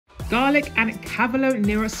garlic and Cavolo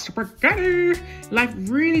Nero spaghetti. Life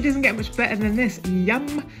really doesn't get much better than this.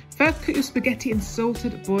 Yum. First, cook your spaghetti in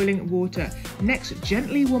salted boiling water. Next,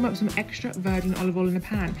 gently warm up some extra virgin olive oil in a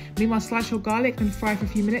pan. Meanwhile, slice your garlic and fry for a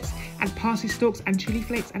few minutes. Add parsley stalks and chili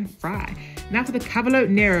flakes and fry. Now for the Cavolo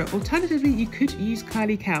Nero. Alternatively, you could use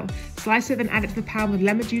curly kale. Slice it, then add it to the pan with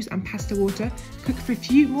lemon juice and pasta water. Cook for a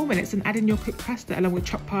few more minutes and add in your cooked pasta along with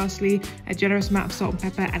chopped parsley, a generous amount of salt and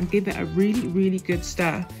pepper, and give it a really good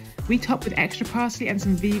stir. We top with extra parsley and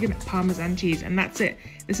some vegan parmesan cheese, and that's it.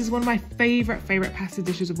 This is one of my favorite pasta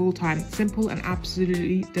dishes of all time. Simple and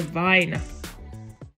absolutely divine.